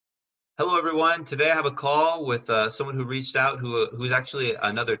Hello, everyone. Today I have a call with someone who reached out who's actually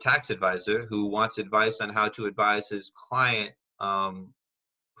another tax advisor who wants advice on how to advise his client,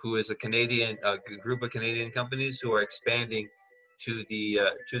 who is a Canadian, group of Canadian companies who are expanding to the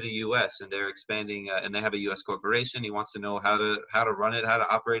U.S. and they're expanding and they have a U.S. corporation. He wants to know how to run it, how to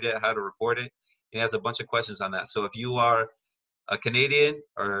operate it, how to report it. He has a bunch of questions on that. So if you are a Canadian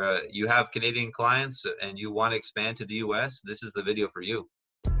or you have Canadian clients and you want to expand to the U.S., this is the video for you.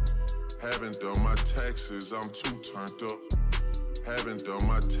 Haven't done my taxes, I'm too turned up. Haven't done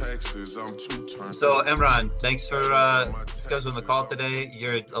my taxes, I'm too turned So, up. Emran, thanks for scheduling the call today.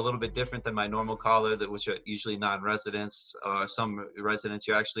 You're a little bit different than my normal caller, which are usually non-residents or some residents.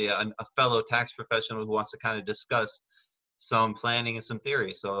 You're actually a fellow tax professional who wants to kind of discuss some planning and some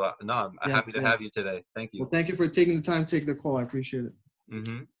theory. So, no, I'm happy Yes, to have yes. you today. Thank you. Well, thank you for taking the time to take the call. I appreciate it.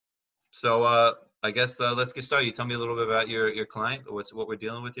 hmm So, I guess let's get started. You tell me a little bit about your client, what we're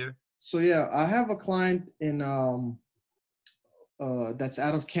dealing with here. So yeah, I have a client in that's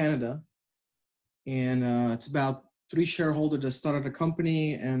out of Canada, and it's about three shareholders that started a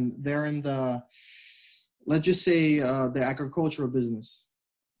company, and they're in the, let's just say, the agricultural business.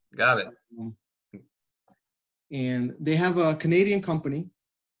 Got it. Um, and they have a Canadian company.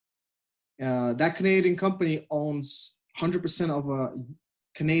 That Canadian company owns 100% of a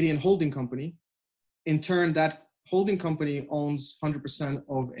Canadian holding company. In turn, that holding company owns 100%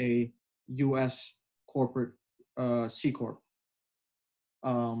 of a U.S. corporate C corp.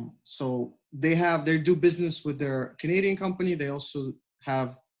 So they do business with their Canadian company. They also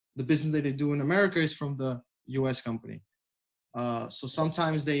have the business that they do in America is from the U.S. company. So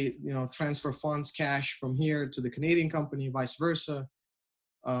sometimes they transfer funds, cash from here to the Canadian company, vice versa.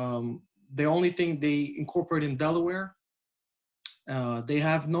 The only thing they incorporate in Delaware. They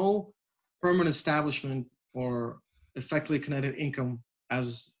have no permanent establishment or effectively connected income,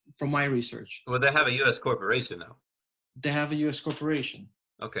 as from my research. Well, they have a U.S. corporation now. They have a U.S. corporation.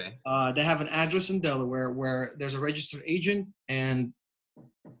 Okay. They have an address in Delaware where there's a registered agent and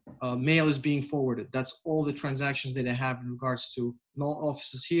mail is being forwarded. That's all the transactions that they have in regards to no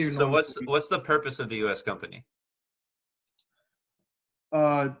offices here. So No. what's the purpose of the U.S. company?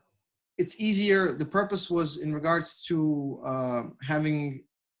 It's easier. The purpose was in regards to having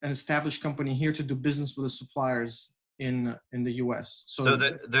an established company here to do business with the suppliers in the U.S. So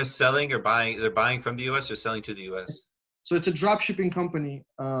they're selling or buying. They're buying from the U.S. or selling to the U.S. So it's a drop shipping company,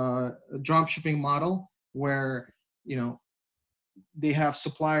 a drop shipping model where they have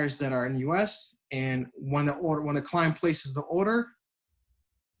suppliers that are in the U.S. and when the client places the order,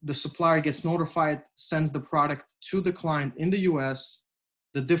 the supplier gets notified, sends the product to the client in the U.S.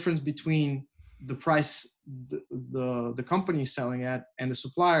 The difference between the price the company is selling at and the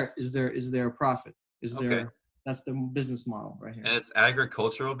supplier is their profit. Okay. That's the business model right here. And it's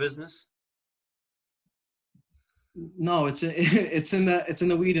agricultural business? No, it's in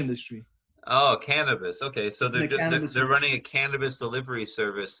the weed industry. Oh, cannabis. Okay, so they're running a cannabis delivery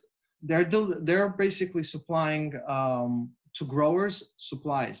service. They're basically supplying to growers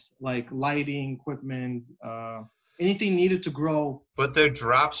supplies like lighting equipment, anything needed to grow. But they're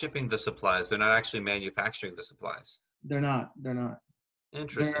drop shipping the supplies. They're not actually manufacturing the supplies. They're not.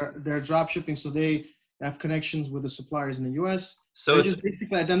 Interesting. They're drop shipping, so they have connections with the suppliers in the U.S. So it's just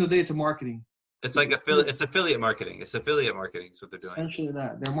basically at the end of the day, it's a marketing. It's like affiliate marketing. It's affiliate marketing is what they're doing. Essentially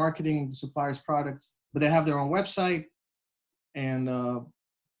that. They're marketing the suppliers' products, but they have their own website and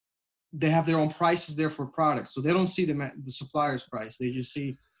they have their own prices there for products. So they don't see the supplier's price. They just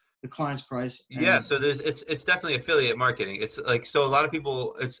see the client's price. Yeah, so it's definitely affiliate marketing. It's like, so a lot of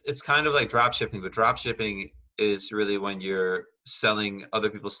people, it's kind of like drop shipping, but drop shipping is really when you're selling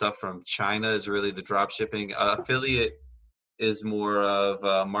other people's stuff from China is really the drop shipping. Affiliate is more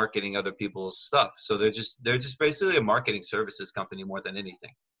of marketing other people's stuff. So they're just basically a marketing services company more than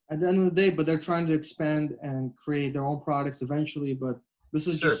anything. At the end of the day, but they're trying to expand and create their own products eventually. But this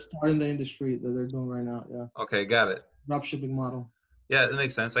is just starting the industry that they're doing right now. Yeah. Okay, got it. Drop shipping model. Yeah, that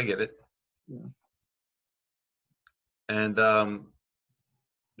makes sense. I get it. Yeah. And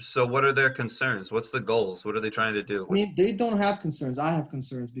so what are their concerns? What's the goals? What are they trying to do? I mean, they don't have concerns. I have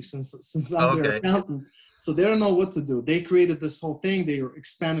concerns because since I'm their accountant. So they don't know what to do. They created this whole thing. They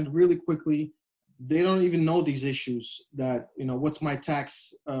expanded really quickly. They don't even know these issues that, what's my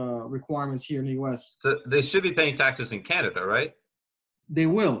tax requirements here in the U.S. So they should be paying taxes in Canada, right? They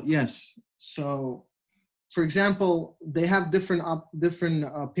will, yes. So, for example, they have different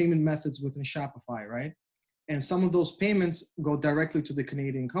payment methods within Shopify, right? And some of those payments go directly to the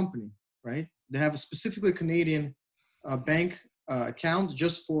Canadian company, right? They have a specifically Canadian bank account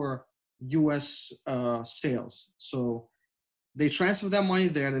just for U.S. Sales. So They transfer that money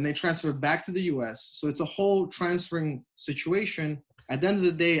there, then they transfer it back to the US. So it's a whole transferring situation. At the end of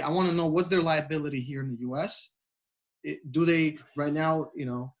the day, I want to know what's their liability here in the US. Do they right now,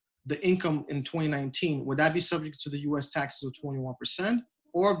 the income in 2019, would that be subject to the US taxes of 21%?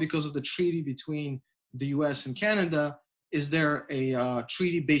 Or because of the treaty between the US and Canada, is there a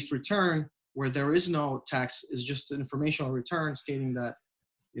treaty-based return where there is no tax, is just an informational return stating that,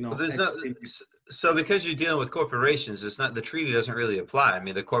 Well, so because you're dealing with corporations, it's not, the treaty doesn't really apply. I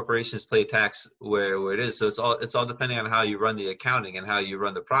mean, the corporations pay tax where it is. So it's all depending on how you run the accounting and how you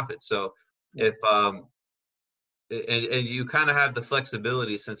run the profit. So if and you kind of have the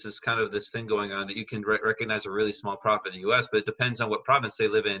flexibility, since it's kind of this thing going on, that you can recognize a really small profit in the US, but it depends on what province they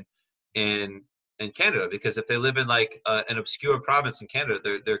live in Canada. Because if they live in like an obscure province in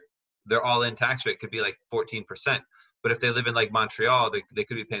Canada, their all-in tax rate could be like 14%. But if they live in like Montreal, they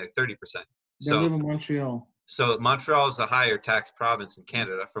could be paying like 30%. They live in Montreal. So Montreal is a higher tax province in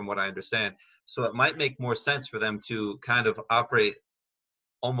Canada, from what I understand. So it might make more sense for them to kind of operate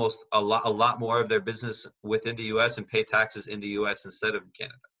almost a lot more of their business within the U.S. and pay taxes in the U.S. instead of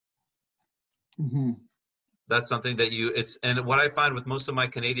Canada. Mm-hmm. That's something that and what I find with most of my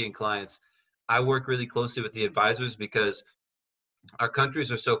Canadian clients, I work really closely with the advisors because our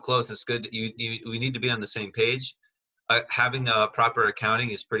countries are so close. It's good. We need to be on the same page. Having a proper accounting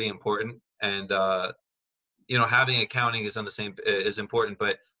is pretty important, and having accounting is important,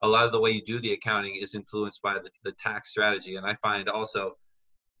 but a lot of the way you do the accounting is influenced by the tax strategy. And I find also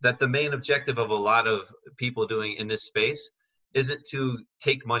that the main objective of a lot of people doing in this space isn't to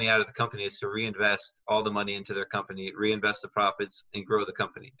take money out of the company, it's to reinvest all the money into their company, reinvest the profits, and grow the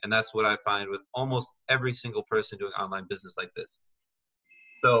company. And that's what I find with almost every single person doing online business like this.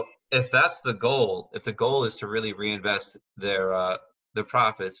 So if that's the goal, if the goal is to really reinvest their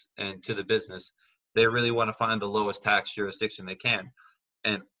profits into the business, they really want to find the lowest tax jurisdiction they can.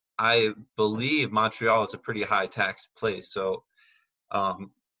 And I believe Montreal is a pretty high tax place. So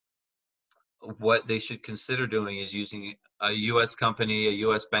what they should consider doing is using a U.S. company, a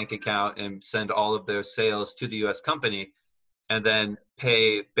U.S. bank account, and send all of their sales to the U.S. company, and then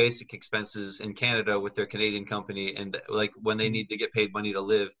pay basic expenses in Canada with their Canadian company. And like when they need to get paid money to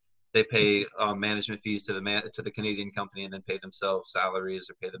live, they pay management fees to the Canadian company, and then pay themselves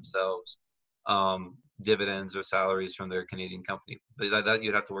salaries or pay themselves dividends or salaries from their Canadian company. But that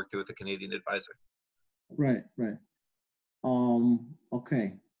you'd have to work through with a Canadian advisor. Right.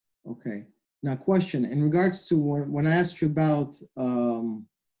 Okay. Now, question in regards to when I asked you about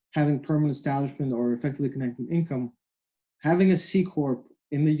having permanent establishment or effectively connected income, having a C Corp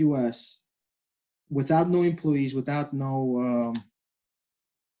in the U.S. without no employees, without no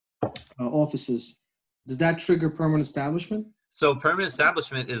offices, does that trigger permanent establishment? So permanent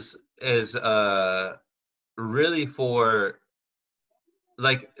establishment is really for,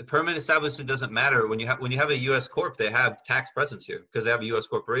 like, permanent establishment doesn't matter when you have a U.S. corp. They have tax presence here because they have a U.S.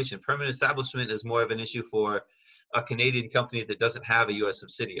 corporation. Permanent establishment is more of an issue for a Canadian company that doesn't have a U.S.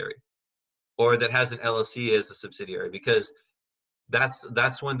 subsidiary, or that has an LLC as a subsidiary, because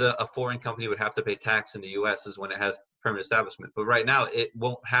that's when a foreign company would have to pay tax in the U.S. is when it has permanent establishment. But right now it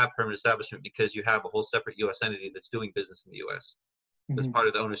won't have permanent establishment because you have a whole separate U.S. entity that's doing business in the U.S. as part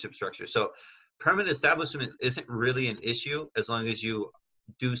of the ownership structure. So permanent establishment isn't really an issue as long as you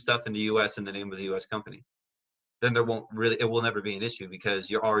do stuff in the U.S. in the name of the U.S. company. Then it will never be an issue because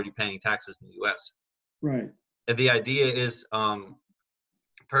you're already paying taxes in the U.S. Right. And the idea is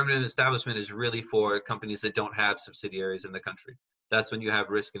permanent establishment is really for companies that don't have subsidiaries in the country. That's when you have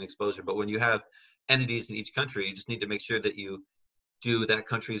risk and exposure. But when you have entities in each country, you just need to make sure that you do that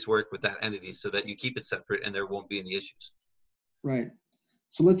country's work with that entity so that you keep it separate and there won't be any issues. Right.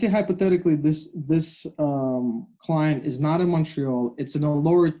 So let's say hypothetically this client is not in Montreal. It's in a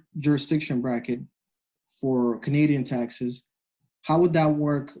lower jurisdiction bracket for Canadian taxes. How would that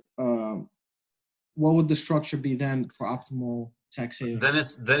work? What would the structure be then for optimal tax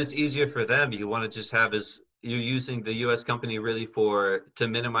savings? Then it's easier for them. You want to just have you're using the U.S. company really to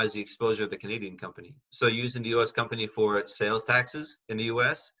minimize the exposure of the Canadian company. So using the U.S. company for sales taxes in the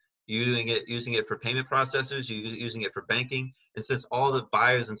U.S., using it for payment processors, using it for banking. And since all the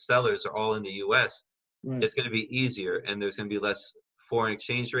buyers and sellers are all in the U.S., right, it's going to be easier, and there's going to be less foreign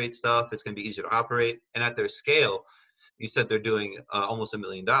exchange rate stuff. It's going to be easier to operate. And at their scale, you said they're doing almost $1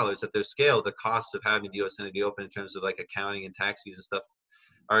 million. At their scale, the costs of having the U.S. entity open in terms of like accounting and tax fees and stuff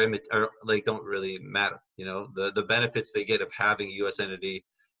are like don't really matter. You know, the benefits they get of having a U.S. entity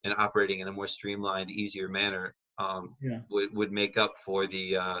and operating in a more streamlined, easier manner would make up for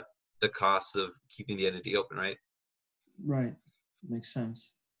the costs of keeping the entity open, right? Right, makes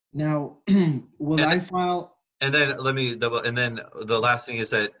sense. Now, will I file And then let me double. And then the last thing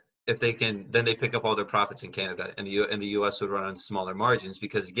is that if they can, then they pick up all their profits in Canada, and the U.S. would run on smaller margins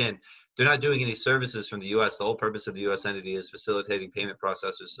because again, they're not doing any services from the U.S. The whole purpose of the U.S. entity is facilitating payment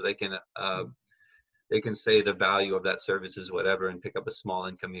processors, so they can say the value of that service is whatever and pick up a small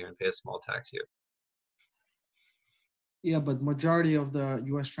income here and pay a small tax here. Yeah, but majority of the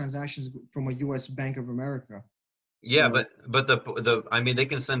U.S. transactions from a U.S. Bank of America. Yeah, So- but the I mean they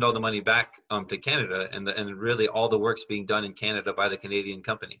can send all the money back to Canada, and really all the work's being done in Canada by the Canadian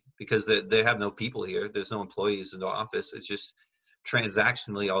company because they have no people here. There's no employees in the office. It's just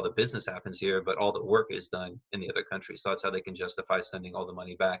transactionally all the business happens here, but all the work is done in the other country. So that's how they can justify sending all the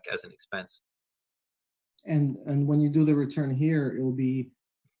money back as an expense. And when you do the return here, it will be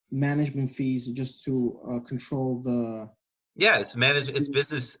management fees just to control the. Yeah, it's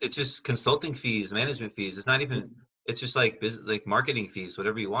business. It's just consulting fees, management fees. It's not even. It's just like business, like marketing fees,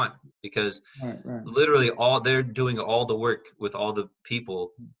 whatever you want, because Right. literally they're doing all the work with all the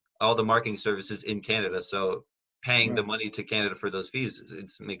people, all the marketing services in Canada. So paying the money to Canada for those fees,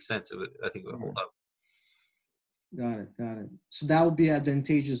 it makes sense. I think it would hold up. Got it. So that would be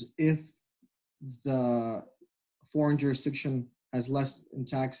advantageous if the foreign jurisdiction has less in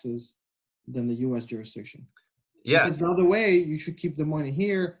taxes than the U.S. jurisdiction. Yeah. If it's the other way, you should keep the money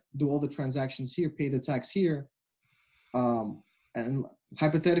here, do all the transactions here, pay the tax here. And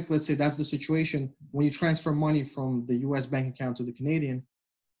hypothetically, let's say that's the situation. When you transfer money from the U.S. bank account to the Canadian,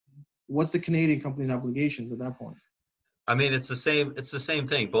 what's the Canadian company's obligations at that point? I mean, it's the same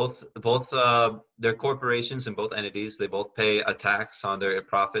thing. Both they're corporations in both entities. They both pay a tax on their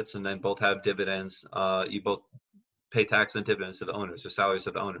profits, and then both have dividends. You both pay tax and dividends to the owners, or salaries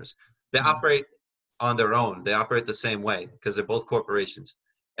to the owners. They operate on their own. They operate the same way because they're both corporations,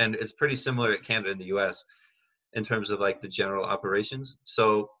 and it's pretty similar at Canada and the U.S. in terms of like the general operations.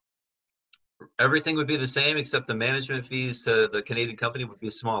 So everything would be the same except the management fees to the Canadian company would be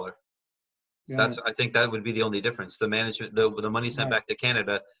smaller. I think that would be the only difference. The management, the money sent back to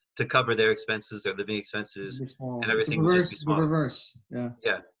Canada to cover their expenses, their living expenses, and everything would just be smaller. The reverse, yeah.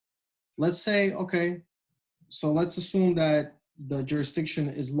 Yeah. Let's say, okay, so let's assume that the jurisdiction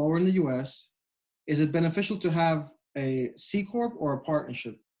is lower in the U.S. Is it beneficial to have a C corp or a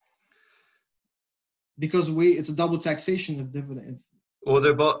partnership? Because it's a double taxation of dividend. Well,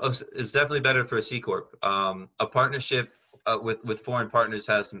 they're both. It's definitely better for a C corp. A partnership with foreign partners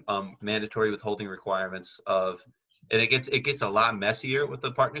has mandatory withholding requirements and it gets a lot messier with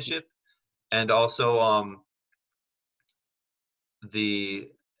the partnership, and also you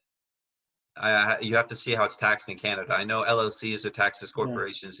have to see how it's taxed in Canada. I know LLCs are taxed as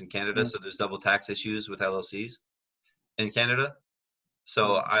corporations in Canada, so there's double tax issues with LLCs in Canada.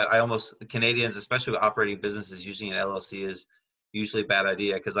 So Canadians, especially with operating businesses, using an LLC is usually a bad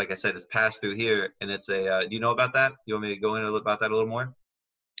idea because, like I said, it's passed through here, and it's do you know about that? You want me to go into about that a little more?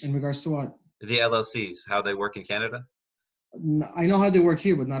 In regards to what? The LLCs, how they work in Canada? I know how they work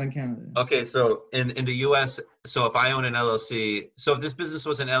here, but not in Canada. Okay, so in the U.S., so if I own an LLC, so if this business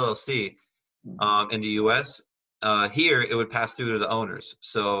was an LLC in the U.S., here it would pass through to the owners.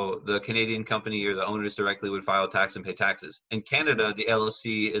 So the Canadian company or the owners directly would file tax and pay taxes. In Canada, the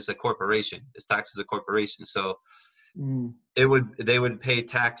LLC is a corporation. It's taxed as a corporation. So they would pay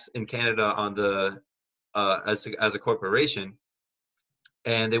tax in Canada on the as a corporation,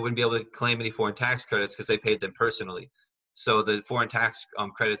 and they wouldn't be able to claim any foreign tax credits because they paid them personally. So the foreign tax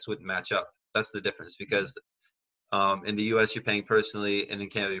credits wouldn't match up. That's the difference because in the U.S. you're paying personally, and in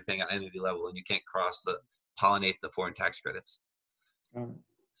Canada you're paying at entity level, and you can't pollinate the foreign tax credits.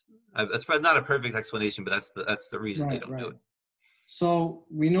 That's probably not a perfect explanation, but that's the reason they don't do it. So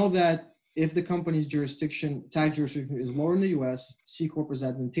we know that if the company's tax jurisdiction is lower in the U.S., C corp is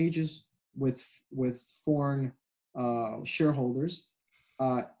advantageous with foreign shareholders.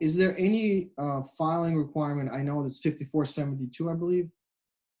 Is there any filing requirement? I know it's 5472, I believe.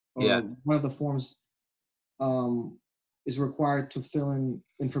 One of the forms is required to fill in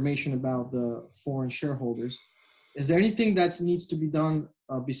information about the foreign shareholders. Is there anything that needs to be done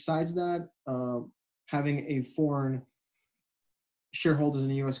besides that, having a foreign shareholders in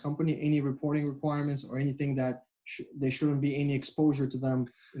a U.S. company? Any reporting requirements or anything that there shouldn't be any exposure to them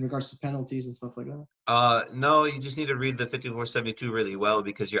in regards to penalties and stuff like that? No, you just need to read the 5472 really well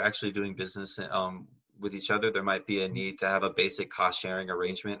because you're actually doing business with each other. There might be a need to have a basic cost sharing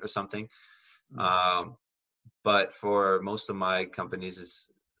arrangement or something. But for most of my companies,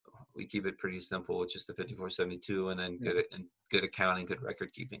 we keep it pretty simple with just the 5472 and then good accounting, good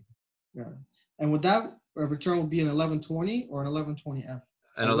record keeping. Yeah. And would that return will be an 1120 or an 1120F?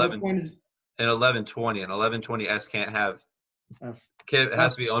 An 1120. An 1120S can't have F. It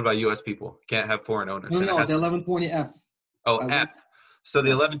has to be owned by U.S. people. Can't have foreign owners. No, And it no, has the to- 1120F. oh, I F. So the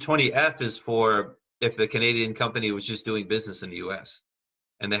yeah. 1120F is for if the Canadian company was just doing business in the U.S.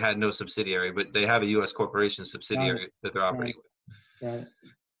 and they had no subsidiary, but they have a U.S. corporation subsidiary that they're operating with. Right.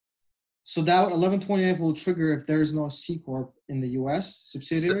 So that 1120F will trigger if there is no C corp in the U.S.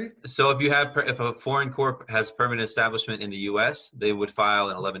 subsidiary. So if you have, if a foreign corp has permanent establishment in the U.S., they would file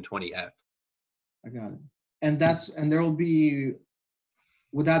an 1120F. I got it. And there will be,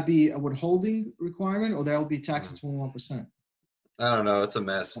 would that be a withholding requirement, or there will be tax at 21%? I don't know. It's a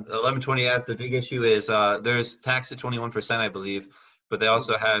mess. 1120F, the big issue is there's tax at 21%, I believe, but they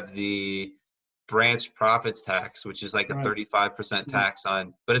also have the branch profits tax, which is like a 35% tax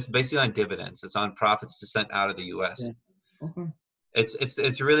on, but it's basically on dividends. It's on profits to sent out of the U.S. Yeah. Okay.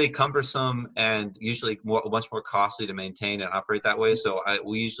 It's really cumbersome and usually much more costly to maintain and operate that way. So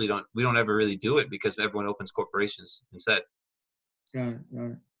we don't ever really do it because everyone opens corporations instead. Got it.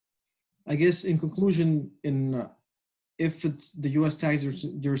 I guess in conclusion, if it's the U.S. tax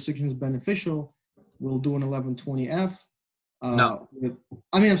jurisdiction is beneficial, we'll do an 1120F. No.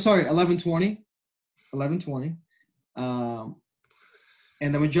 I'm sorry, 1120. And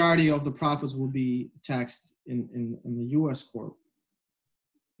the majority of the profits will be taxed in the U.S. corp.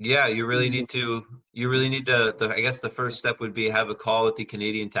 Yeah, you really need to, I guess the first step would be have a call with the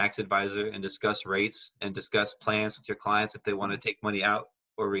Canadian tax advisor and discuss rates and discuss plans with your clients if they want to take money out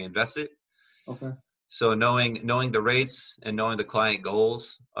or reinvest it. Okay. So knowing the rates and knowing the client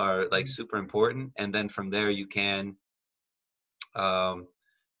goals are like super important. And then from there you can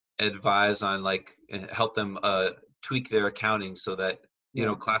advise on like help them tweak their accounting so that, you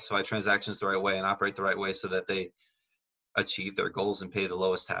know, classify transactions the right way and operate the right way so that they achieve their goals and pay the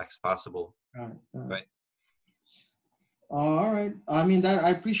lowest tax possible. Right. All right. I mean, that I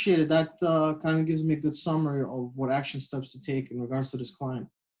appreciate it. That kind of gives me a good summary of what action steps to take in regards to this client.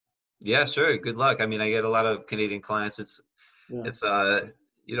 Yeah, sure. Good luck. I mean, I get a lot of Canadian clients. It's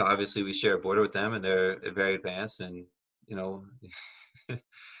you know, obviously we share a border with them and they're very advanced and, you know,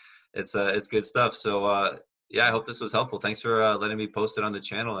 it's good stuff. So yeah, I hope this was helpful. Thanks for letting me post it on the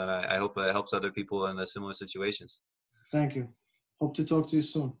channel, and I hope it helps other people in the similar situations. Thank you. Hope to talk to you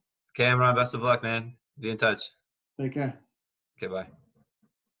soon. Cameron, best of luck, man. Be in touch. Take care. Okay, bye.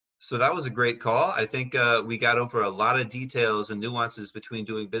 So that was a great call. I think we got over a lot of details and nuances between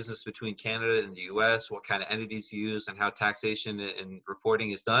doing business between Canada and the US, what kind of entities to use, and how taxation and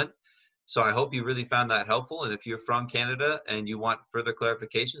reporting is done. So I hope you really found that helpful. And if you're from Canada and you want further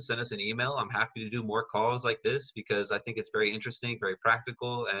clarification, send us an email. I'm happy to do more calls like this because I think it's very interesting, very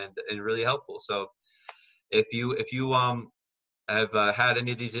practical, and really helpful. So if you have had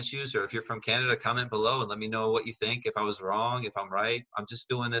any of these issues, or if you're from Canada, comment below and let me know what you think. If I was wrong, if I'm right. I'm just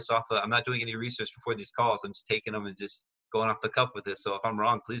doing this I'm not doing any research before these calls. I'm just taking them and just going off the cuff with this. So if I'm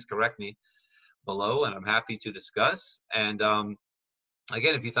wrong, please correct me below, and I'm happy to discuss. And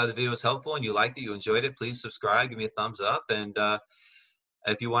again, if you thought the video was helpful and you liked it, you enjoyed it, please subscribe, give me a thumbs up. And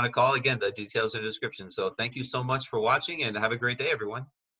if you want to call, again, the details are in the description. So thank you so much for watching, and have a great day, everyone.